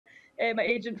my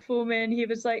agent phoned me and he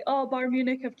was like, "Oh, Bayern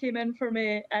Munich have came in for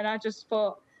me," and I just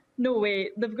thought, no way,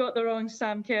 they've got the wrong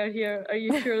Sam Kerr here. Are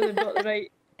you sure they've got the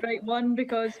right one?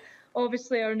 Because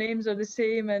obviously our names are the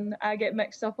same, and I get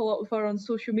mixed up a lot with her on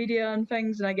social media and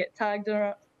things, and I get tagged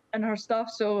in her stuff.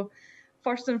 So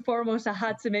first and foremost, I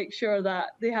had to make sure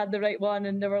that they had the right one,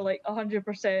 and they were like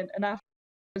 100%. And after,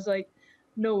 I was like,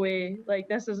 no way, like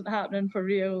this isn't happening for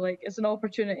real. Like it's an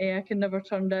opportunity I can never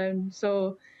turn down.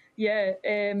 So yeah,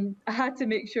 I had to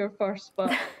make sure first,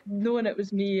 but knowing it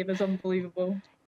was me, it was unbelievable.